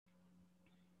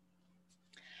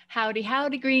Howdy,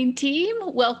 howdy, Green Team.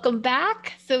 Welcome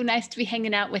back. So nice to be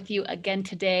hanging out with you again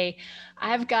today.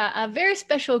 I've got a very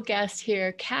special guest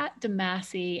here, Kat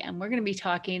DeMasi, and we're going to be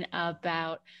talking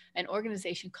about an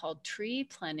organization called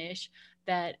Treeplenish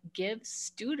that gives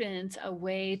students a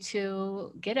way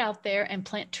to get out there and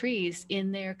plant trees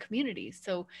in their communities.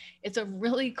 So it's a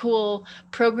really cool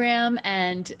program.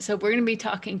 And so we're going to be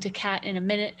talking to Kat in a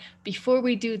minute. Before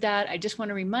we do that, I just want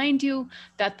to remind you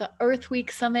that the Earth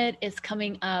Week Summit is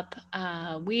coming up.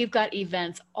 We've got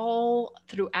events all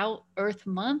throughout Earth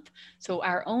Month. So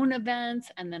our own events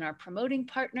and then our promoting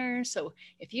partners. So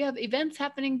if you have events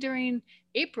happening during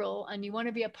April and you want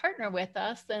to be a partner with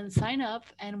us, then sign up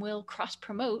and we'll cross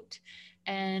promote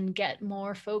and get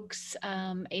more folks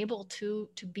able to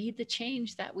be the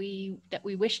change that we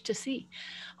wish to see.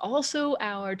 Also,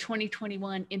 our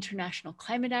 2021 International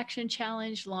Climate Action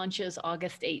Challenge launches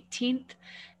August 18th,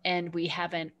 and we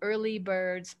have an early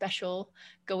bird special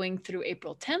going through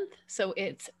April 10th. So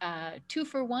it's 2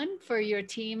 for 1 for your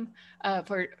team,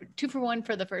 for 2 for 1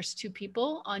 for the first 2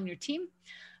 people on your team.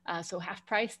 So half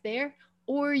price there.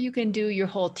 Or you can do your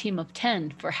whole team of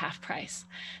 10 for half price.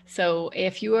 So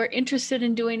if you are interested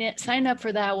in doing it, sign up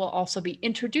for that. We'll also be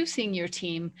introducing your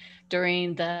team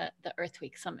during the Earth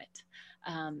Week Summit.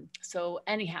 So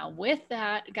anyhow, with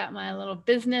that, got my little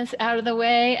business out of the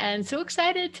way and so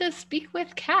excited to speak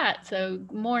with Kat. So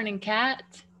good morning, Kat.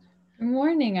 Good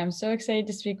morning. I'm so excited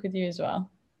to speak with you as well.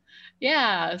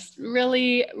 Yeah,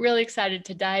 really, really excited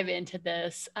to dive into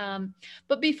this.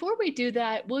 But before we do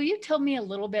that, will you tell me a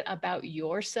little bit about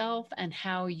yourself and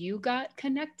how you got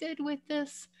connected with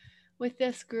this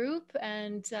group?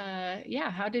 And yeah,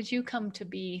 how did you come to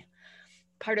be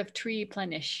part of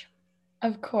Treeplenish?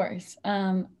 Of course.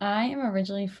 I am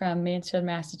originally from Mansfield,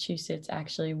 Massachusetts,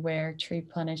 actually, where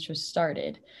Treeplenish was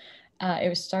started. It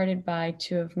was started by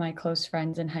 2 of my close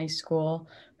friends in high school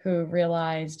who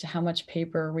realized how much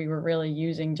paper we were really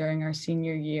using during our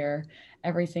senior year.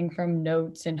 Everything from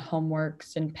notes and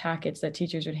homeworks and packets that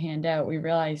teachers would hand out, we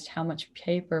realized how much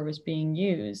paper was being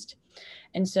used.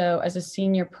 And so, as a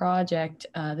senior project,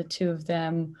 the 2 of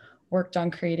them worked on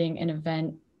creating an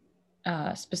event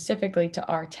specifically to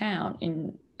our town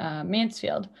in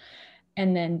Mansfield.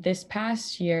 And then this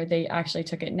past year, they actually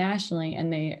took it nationally,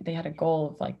 and they had a goal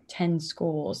of like 10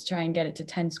 schools, try and get it to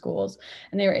 10 schools.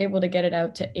 And they were able to get it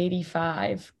out to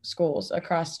 85 schools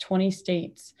across 20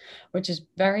 states, which is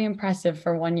very impressive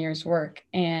for 1 year's work.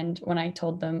 And when I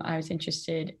told them I was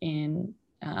interested in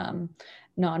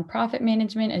nonprofit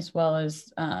management as well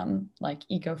as like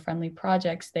eco-friendly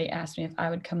projects, they asked me if I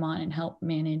would come on and help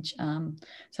manage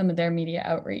some of their media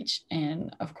outreach.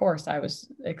 And of course, I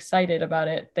was excited about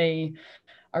it. They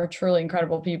are truly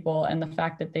incredible people, and the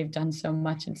fact that they've done so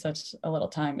much in such a little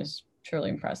time is truly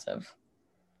impressive.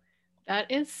 That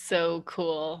is so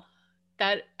cool.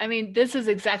 I mean, this is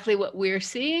exactly what we're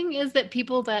seeing is that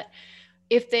people that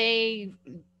if they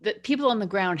that people on the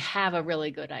ground have a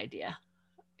really good idea,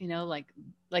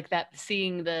 like that,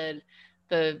 seeing the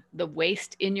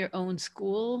waste in your own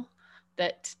school,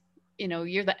 that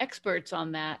you're the experts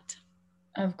on that.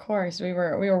 Of course, we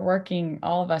were working,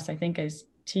 all of us, I think, as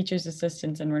teachers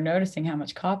assistants, and we're noticing how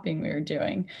much copying we were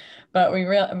doing. But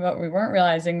what we weren't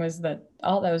realizing was that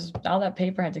all that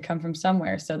paper had to come from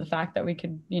somewhere. So the fact that we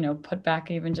could, put back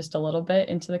even just a little bit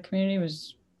into the community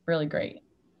was really great.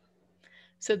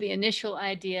 So the initial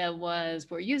idea was,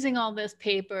 we're using all this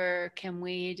paper, can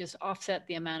we just offset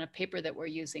the amount of paper that we're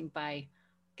using by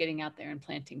getting out there and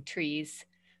planting trees,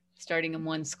 starting in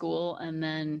one school and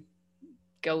then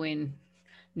going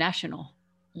national?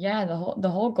 Yeah, the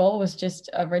whole goal was just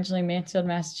originally Mansfield,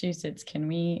 Massachusetts. Can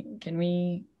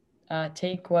we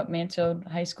take what Mansfield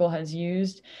High School has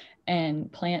used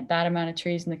and plant that amount of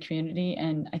trees in the community?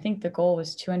 And I think the goal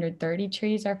was 230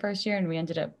 trees our first year, and we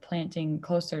ended up planting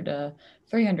closer to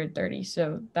 330.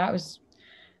 So that was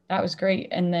great.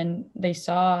 And then they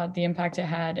saw the impact it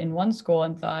had in one school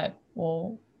and thought,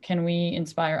 well, can we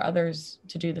inspire others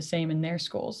to do the same in their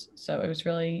schools? So it was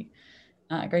really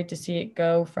great to see it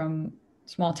go from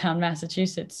small town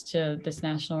Massachusetts to this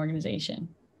national organization.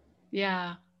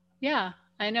 Yeah. Yeah.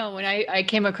 I know when I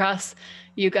came across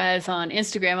you guys on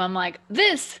Instagram, I'm like,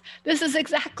 this is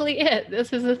exactly it.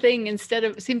 This is the thing. Instead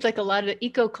of, it seems like a lot of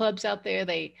eco clubs out there,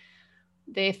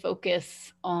 they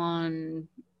focus on,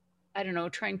 I don't know,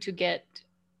 trying to get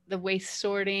the waste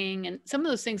sorting, and some of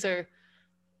those things are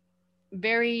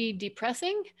very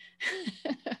depressing.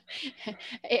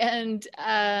 And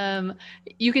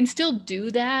you can still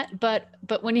do that,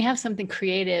 but when you have something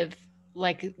creative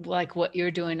like what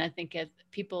you're doing, I think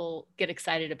people get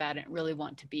excited about it and really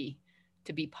want to be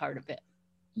part of it.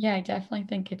 Yeah, I definitely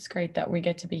think it's great that we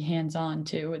get to be hands-on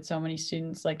too with so many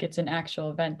students. Like it's an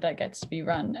actual event that gets to be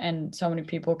run and so many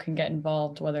people can get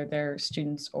involved, whether they're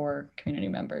students or community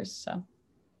members. So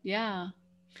Yeah.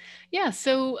 Yeah,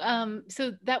 so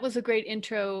that was a great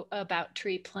intro about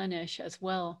Tree Plenish as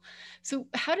well. So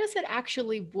how does it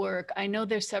actually work? I know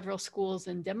there's several schools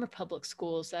in Denver Public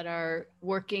Schools that are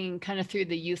working kind of through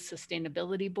the Youth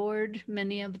Sustainability Board,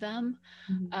 many of them,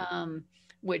 Mhm. um,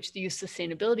 which the Youth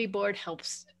Sustainability Board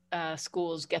helps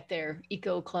schools get their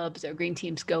eco clubs, their green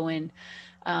teams going.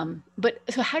 But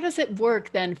so how does it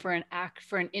work then for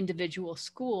an individual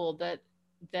school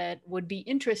that would be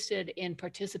interested in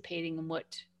participating in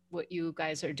what you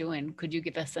guys are doing? Could you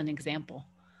give us an example?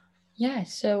 Yeah,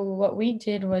 so what we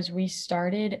did was we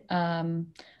started, I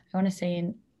want to say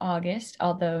in August,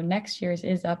 although next year's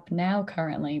is up now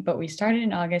currently, but we started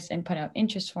in August and put out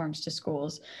interest forms to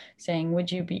schools saying, would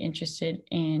you be interested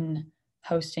in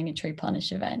hosting a tree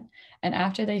plenish event? And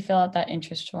after they fill out that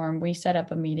interest form, we set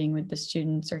up a meeting with the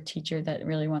students or teacher that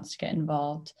really wants to get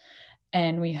involved.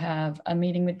 And we have a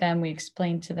meeting with them. We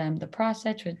explain to them the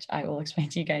process, which I will explain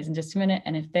to you guys in just a minute.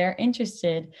 And if they're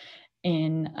interested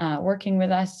in working with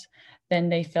us, then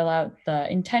they fill out the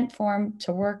intent form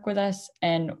to work with us.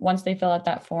 And once they fill out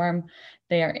that form,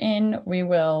 they are in. We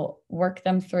will work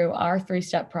them through our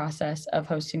 3-step process of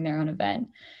hosting their own event.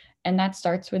 And that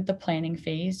starts with the planning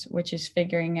phase, which is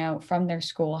figuring out from their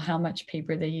school how much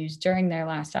paper they use during their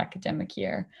last academic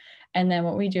year. And then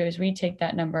what we do is we take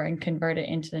that number and convert it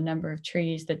into the number of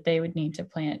trees that they would need to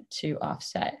plant to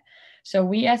offset. So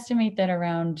we estimate that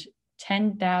around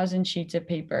 10,000 sheets of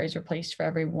paper is replaced for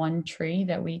every one tree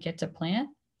that we get to plant.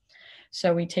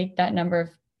 So we take that number of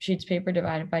sheets of paper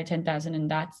divided by 10,000,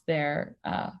 and that's their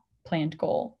planned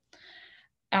goal.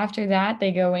 After that,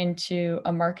 they go into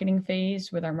a marketing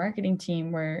phase with our marketing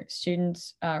team where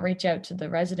students reach out to the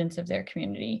residents of their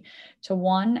community to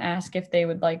one, ask if they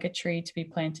would like a tree to be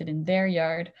planted in their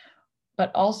yard,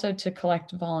 but also to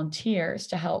collect volunteers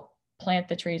to help plant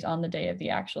the trees on the day of the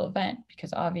actual event.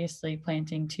 Because obviously,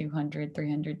 planting 200,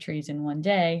 300 trees in one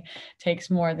day takes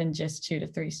more than just 2 to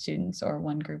 3 students or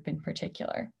one group in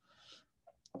particular.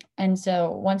 And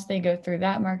so once they go through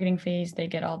that marketing phase, they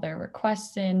get all their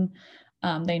requests in.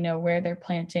 They know where they're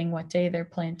planting, what day they're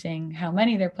planting, how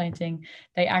many they're planting.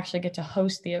 They actually get to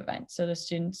host the event. So the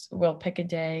students will pick a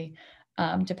day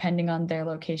depending on their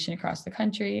location across the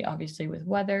country, obviously with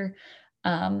weather.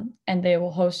 And they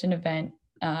will host an event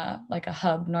like a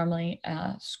hub. Normally,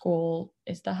 school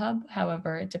is the hub.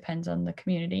 However, it depends on the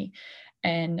community.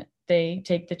 And they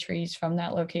take the trees from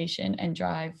that location and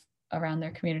drive around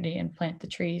their community and plant the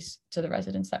trees to the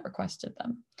residents that requested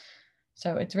them.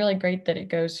 So it's really great that it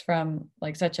goes from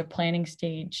like such a planning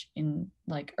stage in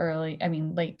like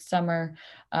late summer,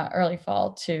 early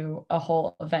fall to a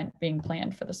whole event being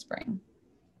planned for the spring.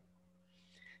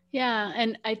 Yeah,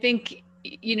 and I think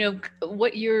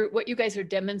what you guys are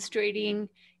demonstrating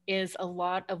is a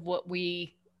lot of what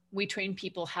we train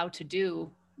people how to do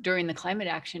during the climate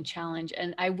action challenge.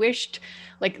 And I wished,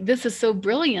 like, this is so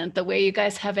brilliant the way you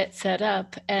guys have it set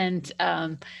up. And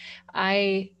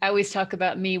I always talk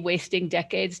about me wasting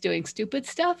decades doing stupid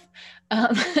stuff,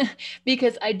 um,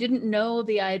 because I didn't know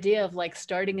the idea of like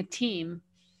starting a team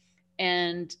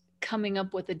and coming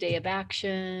up with a day of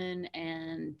action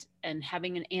and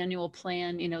having an annual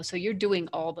plan, so you're doing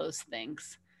all those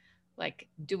things, like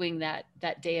doing that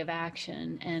day of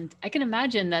action. And I can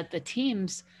imagine that the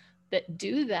teams that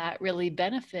do that really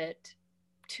benefit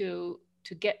to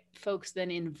get folks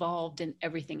then involved in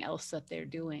everything else that they're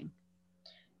doing.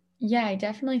 Yeah, I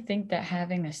definitely think that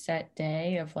having a set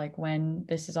day of like when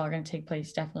this is all going to take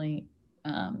place definitely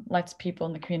lets people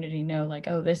in the community know, like,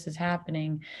 oh, this is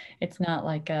happening. It's not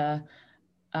like a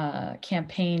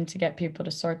campaign to get people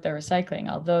to sort their recycling,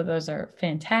 although those are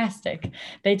fantastic.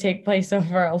 They take place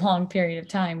over a long period of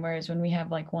time. Whereas when we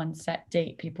have like one set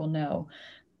date, people know,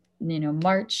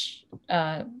 March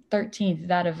 13th,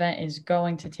 that event is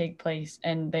going to take place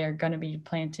and they are going to be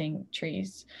planting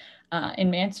trees.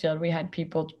 In Mansfield, we had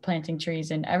people planting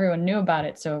trees and everyone knew about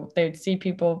it. So they would see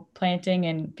people planting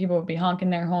and people would be honking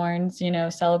their horns,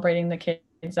 celebrating the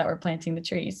kids that were planting the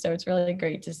trees. So it's really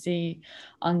great to see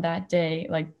on that day,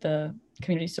 like the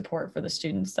community support for the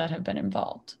students that have been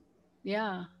involved.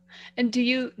 Yeah. And do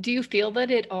you feel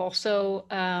that it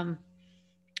also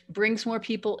brings more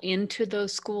people into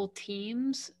those school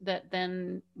teams that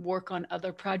then work on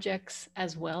other projects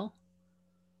as well?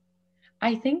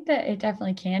 I think that it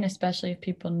definitely can, especially if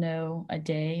people know a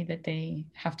day that they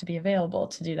have to be available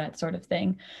to do that sort of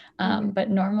thing. Mhm.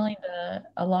 But normally,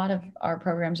 a lot of our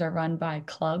programs are run by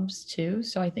clubs too,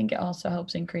 so I think it also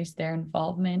helps increase their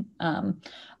involvement.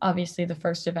 Obviously, the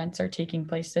first events are taking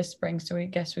place this spring, so we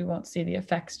guess we won't see the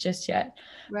effects just yet.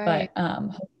 Right. But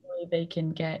hopefully, they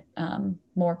can get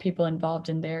more people involved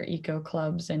in their eco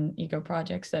clubs and eco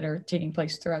projects that are taking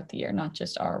place throughout the year, not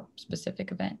just our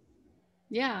specific event.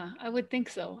 Yeah, I would think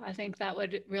so. I think that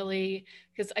would really,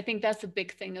 because I think that's a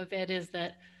big thing of it is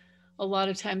that a lot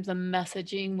of times the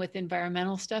messaging with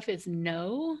environmental stuff is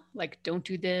no, like don't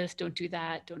do this, don't do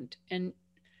that, don't, and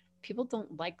people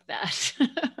don't like that.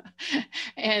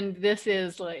 And this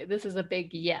is a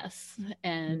big yes.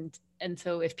 And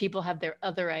so if people have their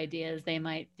other ideas, they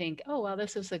might think, oh well,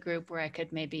 this is a group where I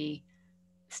could maybe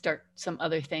start some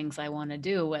other things I want to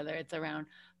do, whether it's around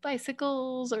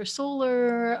bicycles or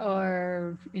solar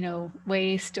or,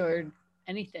 waste or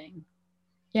anything.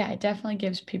 Yeah, it definitely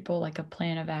gives people like a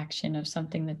plan of action of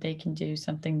something that they can do,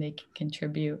 something they can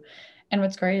contribute. And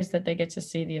what's great is that they get to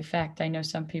see the effect. I know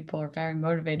some people are very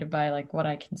motivated by like what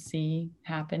I can see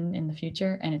happen in the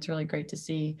future. And it's really great to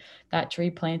see that tree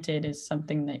planted is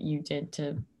something that you did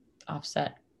to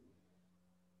offset.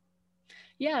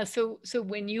 Yeah. So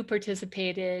when you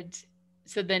participated,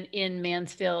 so then in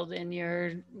Mansfield in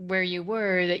your where you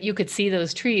were, that you could see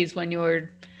those trees when you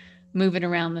were moving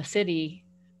around the city,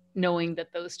 knowing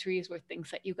that those trees were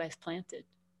things that you guys planted.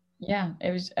 Yeah,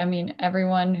 it was, I mean,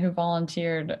 everyone who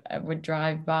volunteered would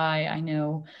drive by. I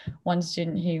know one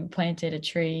student who planted a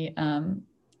tree in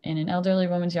an elderly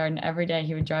woman's yard, and every day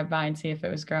he would drive by and see if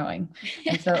it was growing.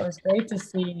 And so it was great to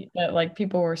see that like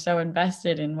people were so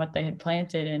invested in what they had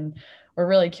planted and were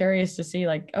really curious to see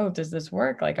like, oh, does this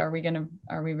work? Like, are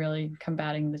we really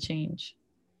combating the change?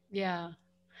 Yeah.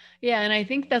 Yeah, and I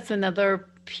think that's another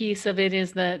piece of it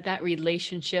is that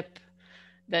relationship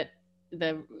that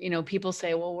people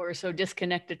say, well, we're so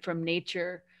disconnected from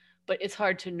nature, but it's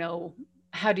hard to know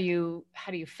how do you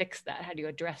fix that? How do you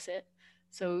address it?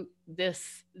 So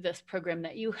this program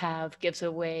that you have gives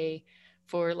a way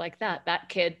for like that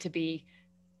kid to be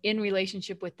in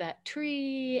relationship with that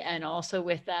tree and also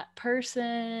with that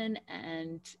person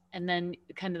and then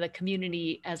kind of the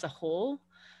community as a whole.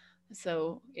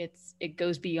 So it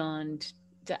goes beyond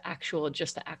the actual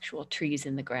trees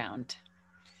in the ground.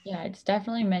 Yeah, it's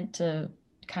definitely meant to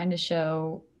kind of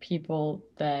show people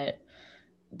that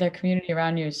the community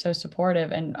around you is so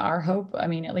supportive. And our hope, I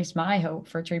mean, at least my hope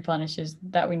for Tree Plenish is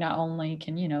that we not only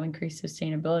can, increase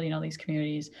sustainability in all these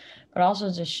communities, but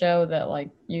also just show that like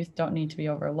youth don't need to be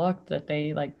overlooked, that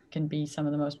they like can be some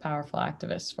of the most powerful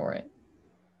activists for it.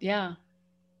 Yeah.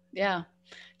 Yeah,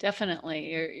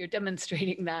 definitely. You're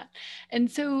demonstrating that. And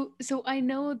so I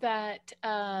know that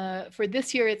for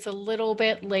this year it's a little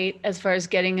bit late as far as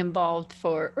getting involved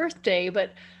for Earth Day, but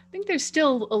I think there's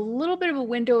still a little bit of a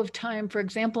window of time. For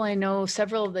example, I know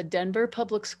several of the Denver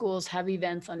public schools have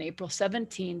events on April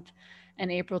 17th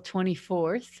and April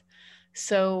 24th.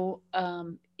 So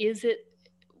is it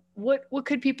what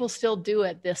could people still do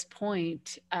at this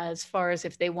point as far as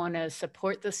if they want to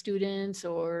support the students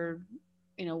or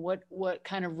what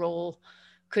kind of role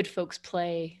could folks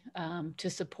play to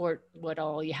support what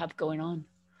all you have going on?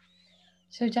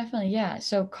 So definitely, yeah.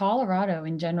 So Colorado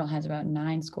in general has about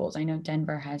 9 schools. I know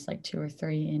Denver has like 2 or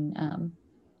 3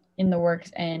 in the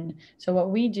works. And so what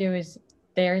we do is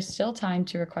there's still time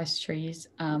to request trees.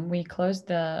 We close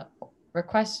the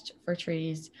request for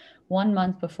trees 1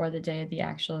 month before the day of the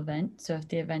actual event. So if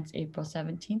the event's April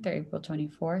 17th or April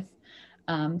 24th,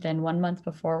 then 1 month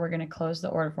before we're going to close the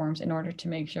order forms in order to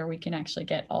make sure we can actually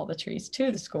get all the trees to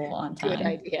the school on Good time.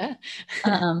 idea.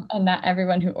 And not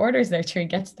everyone who orders their tree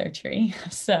gets their tree.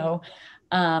 So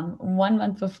 1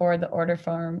 month before the order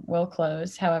form will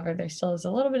close. However, there still is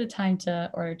a little bit of time to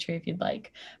order a tree if you'd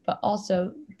like. But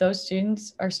also, those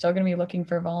students are still going to be looking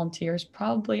for volunteers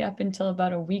probably up until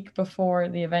about a week before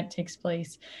the event takes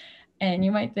place. And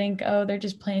you might think, oh, they're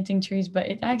just planting trees, but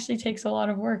it actually takes a lot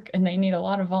of work and they need a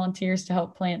lot of volunteers to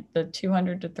help plant the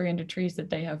 200 to 300 trees that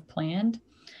they have planned.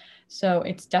 So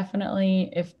it's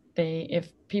definitely if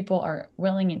people are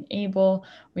willing and able,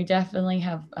 we definitely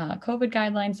have COVID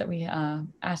guidelines that we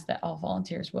ask that all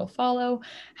volunteers will follow.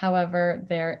 However,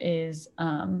 there is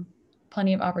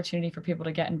plenty of opportunity for people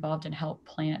to get involved and help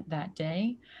plant that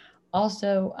day.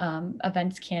 Also,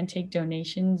 events can take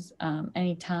donations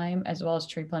anytime, as well as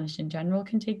Tree Plenish in general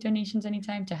can take donations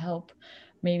anytime to help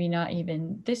maybe not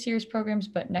even this year's programs,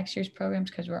 but next year's programs,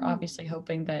 because we're Hmm. obviously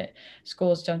hoping that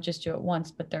schools don't just do it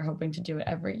once, but they're hoping to do it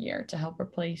every year to help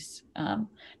replace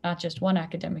not just one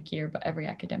academic year, but every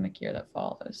academic year that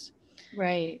follows.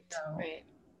 Right. So Right.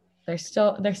 there's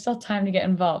still time to get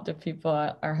involved if people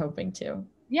are hoping to.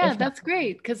 Yeah, If not, that's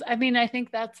great. Because I mean, I think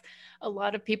that's a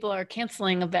lot of people are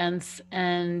canceling events,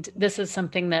 and this is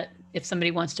something that if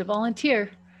somebody wants to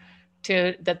volunteer,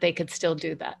 to that they could still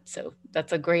do that. So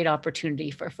that's a great opportunity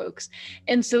for folks.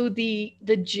 And so the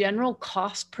general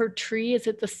cost per tree, is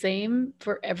it the same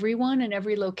for everyone in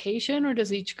every location, or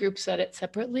does each group set it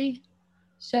separately?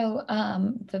 so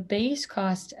the base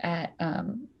cost at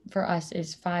for us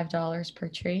is $5 per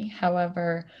tree.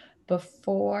 However,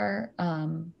 before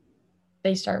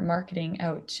they start marketing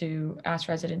out to ask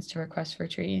residents to request for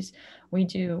trees, we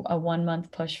do a 1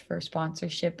 month push for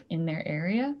sponsorship in their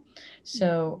area.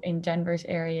 So in Denver's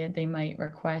area, they might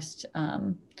request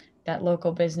that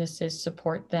local businesses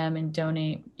support them and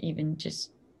donate even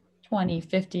just 20,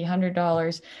 50,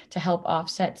 $100 to help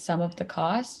offset some of the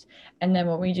costs. And then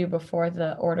what we do before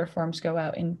the order forms go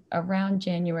out in around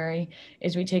January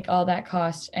is we take all that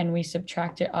cost and we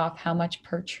subtract it off how much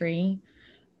per tree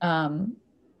um,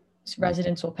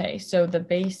 residents will pay. So the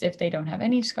base, if they don't have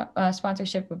any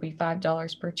sponsorship, would be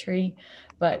 $5 per tree,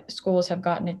 but schools have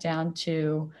gotten it down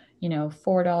to,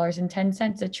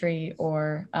 $4.10 a tree,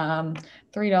 or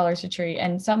 $3 a tree,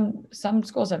 and some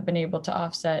schools have been able to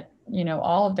offset,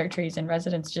 all of their trees, and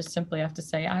residents just simply have to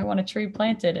say, I want a tree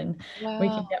planted, and we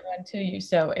Wow. can get one to you.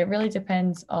 So it really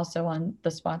depends also on the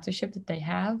sponsorship that they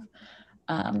have.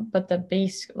 But the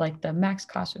base, like the max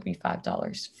cost, would be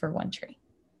 $5 for one tree.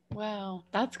 Wow,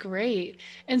 that's great.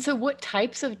 And so what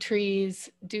types of trees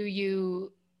do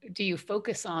you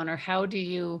focus on, or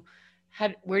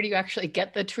where do you actually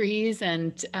get the trees,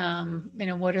 and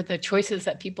what are the choices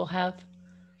that people have?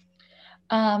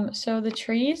 So the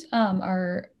trees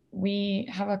we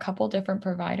have a couple different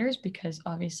providers because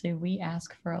obviously we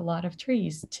ask for a lot of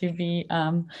trees to be,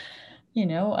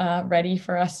 ready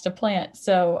for us to plant.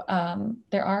 So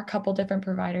there are a couple different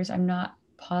providers. I'm not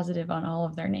positive on all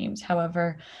of their names.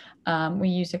 However, we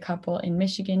use a couple in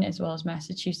Michigan as well as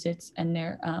Massachusetts, and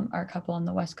there are a couple on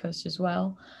the West Coast as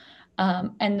well.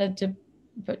 And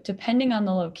but depending on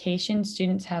the location,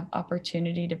 students have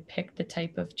opportunity to pick the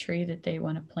type of tree that they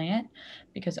want to plant,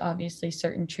 because obviously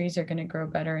certain trees are going to grow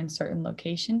better in certain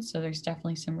locations. So there's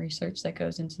definitely some research that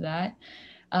goes into that.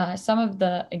 Some of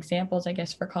the examples, I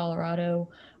guess, for Colorado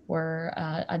were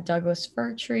a Douglas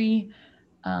fir tree.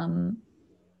 Um,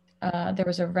 there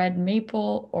was a red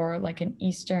maple, or like an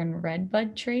eastern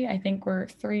redbud tree, I think were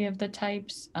three of the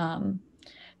types.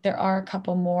 There are a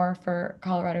couple more for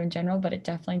Colorado in general, but it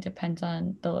definitely depends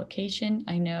on the location.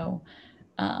 I know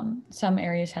some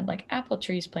areas had like apple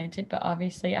trees planted, but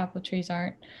obviously apple trees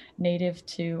aren't native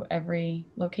to every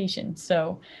location.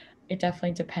 So it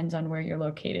definitely depends on where you're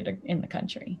located in the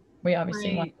country. We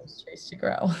obviously want Right. those trees to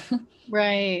grow.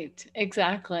 Right,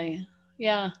 exactly.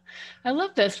 Yeah. I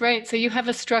love this, right? So you have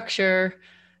a structure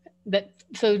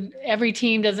so every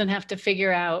team doesn't have to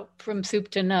figure out from soup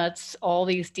to nuts all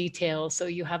these details. So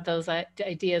you have those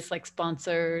ideas like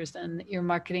sponsors and your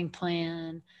marketing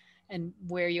plan and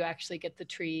where you actually get the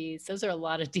trees. Those are a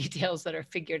lot of details that are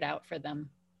figured out for them.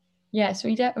 Yes,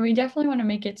 we definitely want to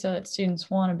make it so that students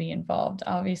want to be involved.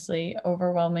 Obviously,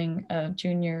 overwhelming a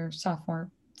junior, sophomore,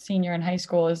 senior in high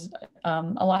school is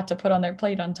a lot to put on their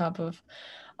plate on top of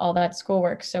all that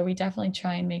schoolwork. So we definitely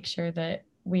try and make sure that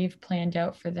we've planned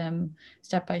out for them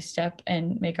step by step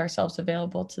and make ourselves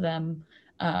available to them,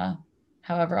 uh,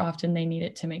 however often they need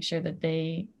it, to make sure that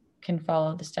they can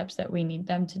follow the steps that we need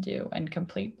them to do and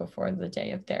complete before the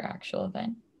day of their actual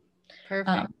event. Perfect.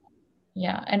 Um,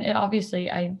 yeah, and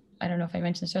obviously, I don't know if I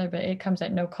mentioned this earlier, but it comes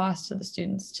at no cost to the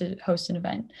students to host an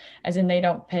event, as in they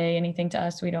don't pay anything to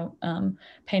us. We don't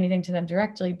pay anything to them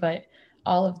directly, but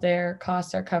all of their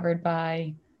costs are covered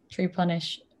by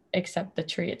Treeplenish, except the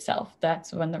tree itself.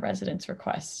 That's when the residents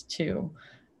request to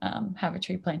have a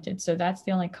tree planted. So that's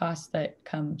the only cost that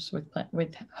comes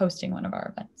with hosting one of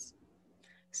our events.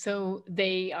 So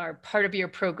they are part of your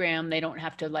program. They don't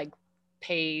have to like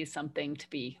pay something to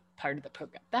be part of the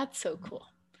program. That's so cool.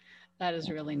 That is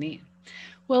really neat.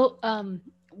 Well,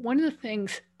 one of the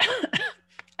things,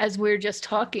 as we're just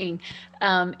talking,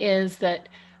 is that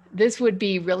this would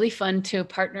be really fun to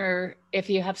partner if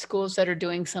you have schools that are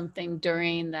doing something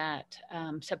during that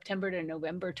September to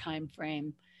November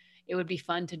timeframe. It would be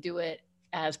fun to do it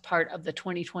as part of the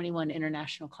 2021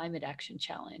 International Climate Action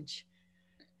Challenge.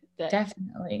 That,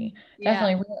 Definitely. yeah,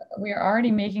 Definitely. We are already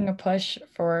making a push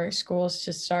for schools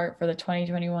to start for the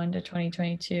 2021 to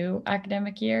 2022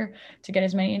 academic year to get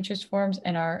as many interest forms.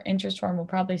 And our interest form will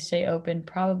probably stay open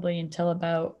probably until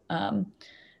about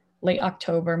late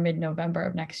October, mid-November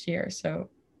of next year. So oh,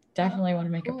 definitely want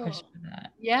to make a push cool. for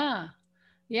that. Yeah,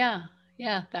 yeah.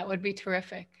 Yeah, that would be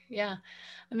terrific. Yeah.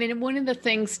 I mean, one of the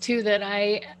things too that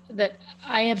I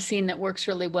have seen that works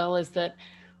really well is that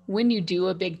when you do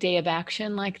a big day of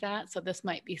action like that, so this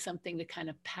might be something to kind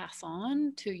of pass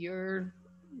on to your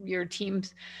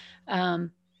teams,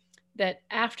 um, that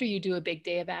after you do a big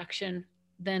day of action,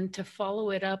 then to follow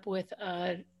it up with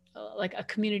like a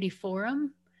community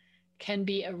forum can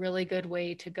be a really good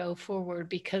way to go forward,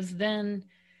 because then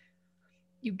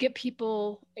you get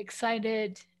people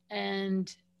excited,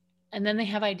 and and then they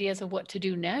have ideas of what to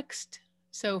do next.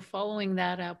 So following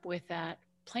that up with that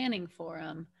planning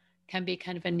forum can be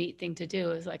kind of a neat thing to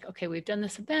do. Is like, okay, we've done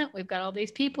this event, we've got all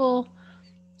these people,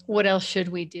 what else should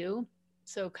we do?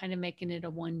 So kind of making it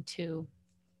a 1-2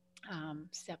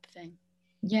 step thing.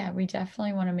 Yeah, we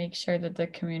definitely want to make sure that the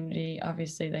community,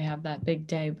 obviously, they have that big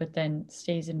day, but then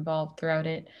stays involved throughout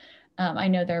it. I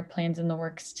know there are plans in the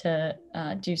works to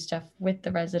do stuff with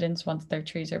the residents once their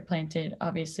trees are planted.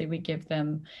 Obviously, we give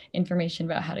them information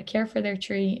about how to care for their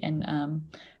tree and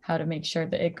how to make sure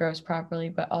that it grows properly,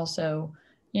 but also,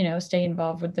 stay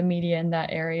involved with the media in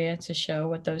that area to show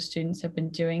what those students have been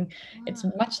doing. It's Ah,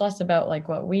 much less about like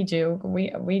what we do.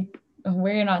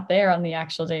 We're not there on the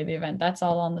actual day of the event. That's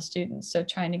all on the students. So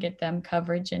trying to get them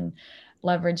coverage and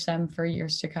leverage them for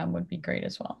years to come would be great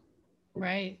as well.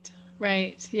 right,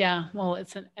 right. Yeah. Well,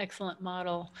 it's an excellent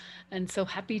model. And so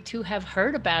happy to have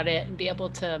heard about it and be able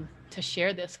to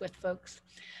share this with folks.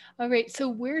 All right. So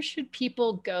where should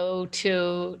people go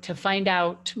to find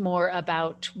out more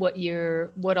about what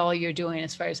all you're doing,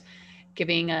 as far as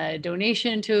giving a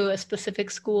donation to a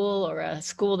specific school or a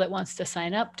school that wants to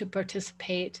sign up to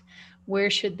participate?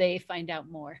 Where should they find out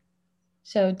more?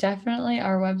 So definitely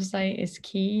our website is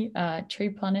key,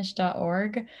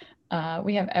 treeplenish.org.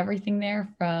 We have everything there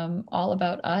from all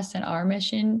about us and our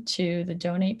mission to the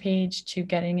donate page to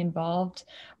getting involved.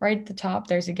 Right at the top,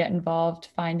 there's a get involved,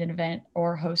 find an event,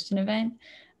 or host an event.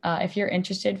 If you're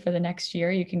interested for the next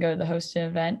year, you can go to the host an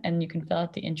event and you can fill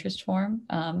out the interest form,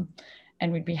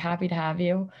 and we'd be happy to have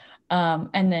you.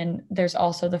 And then there's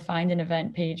also the find an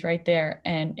event page right there,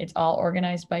 and it's all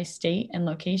organized by state and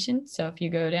location. So if you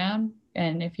go down,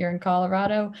 and if you're in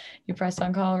Colorado, you press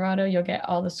on Colorado, you'll get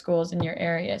all the schools in your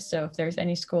area. So if there's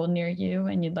any school near you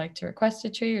and you'd like to request a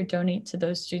tree or donate to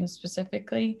those students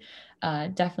specifically,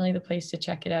 definitely the place to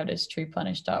check it out is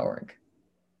treeplenish.org.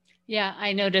 Yeah,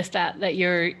 I noticed that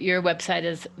your website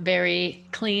is very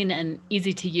clean and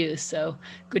easy to use. So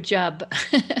good job.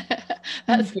 Thank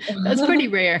that's you. that's pretty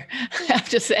rare, I have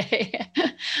to say.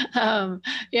 um,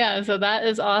 yeah, so that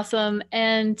is awesome.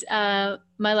 And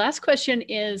my last question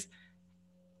is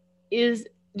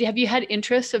have you had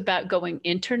interest about going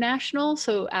international,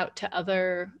 so out to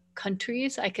other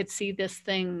countries? I could see this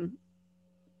thing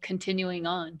continuing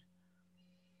on.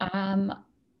 Um,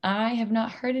 I have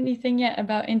not heard anything yet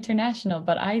about international,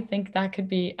 but I think that could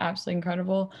be absolutely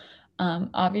incredible.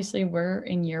 Obviously, we're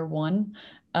in year one.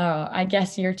 I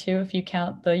guess year two, if you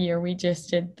count the year we just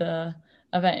did the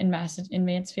event in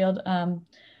Mansfield.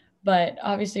 But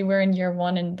obviously, we're in year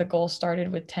one, and the goal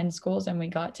started with 10 schools, and we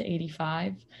got to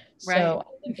 85. Right. So I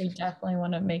think we definitely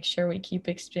want to make sure we keep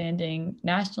expanding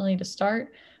nationally to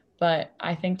start. But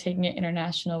I think taking it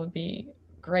international would be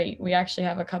great. We actually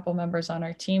have a couple members on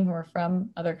our team who are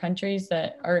from other countries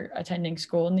that are attending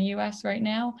school in the US right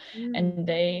now. Mm. And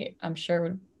they, I'm sure,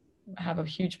 would have a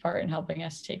huge part in helping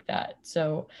us take that.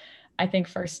 So I think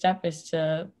first step is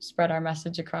to spread our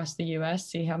message across the US,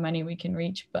 see how many we can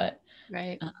reach. But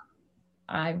Right.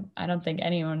 I don't think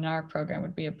anyone in our program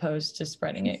would be opposed to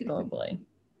spreading it globally.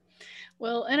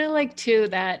 Well, and I like too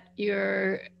that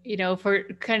for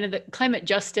kind of the climate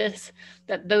justice,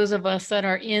 that those of us that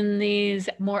are in these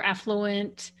more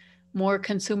affluent, more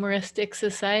consumeristic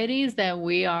societies, that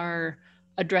we are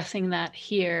addressing that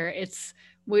here.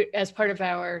 We, as part of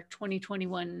our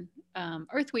 2021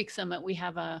 Earth Week Summit, we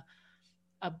have a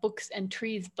books and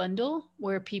trees bundle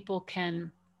where people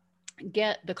can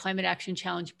get the Climate Action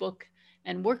Challenge book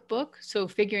and workbook. So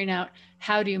figuring out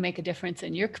how do you make a difference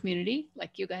in your community,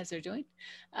 like you guys are doing.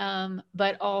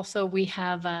 But also we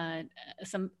have a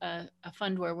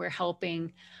fund where we're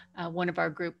helping one of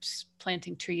our groups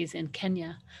planting trees in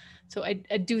Kenya. So I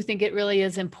do think it really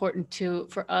is important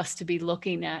for us to be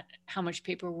looking at how much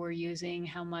paper we're using,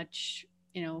 how much,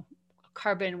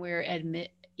 carbon we're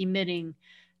emitting,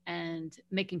 and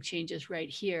making changes right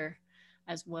here,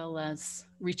 as well as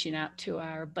reaching out to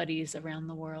our buddies around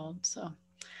the world. So,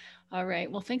 all right.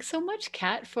 Well, thanks so much,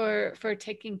 Kat, for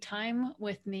taking time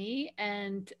with me,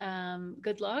 and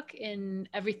good luck in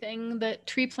everything that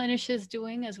Tree Plenish is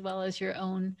doing, as well as your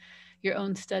own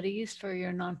studies for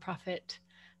your nonprofit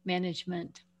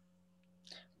management.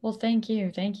 Well, thank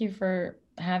you. Thank you for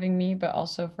having me, but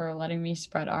also for letting me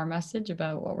spread our message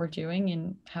about what we're doing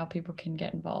and how people can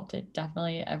get involved. It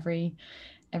definitely every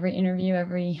interview,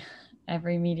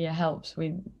 every media helps.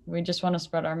 We just want to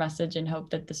spread our message and hope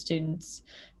that the students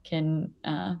can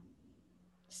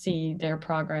see their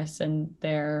progress and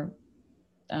their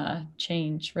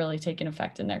change really taking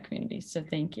effect in their communities. So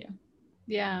thank you.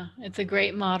 Yeah, it's a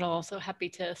great model. So happy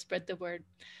to spread the word.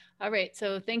 All right.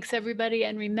 So thanks, everybody.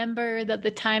 And remember that the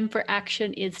time for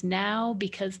action is now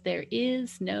because there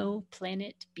is no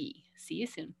planet B. See you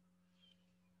soon.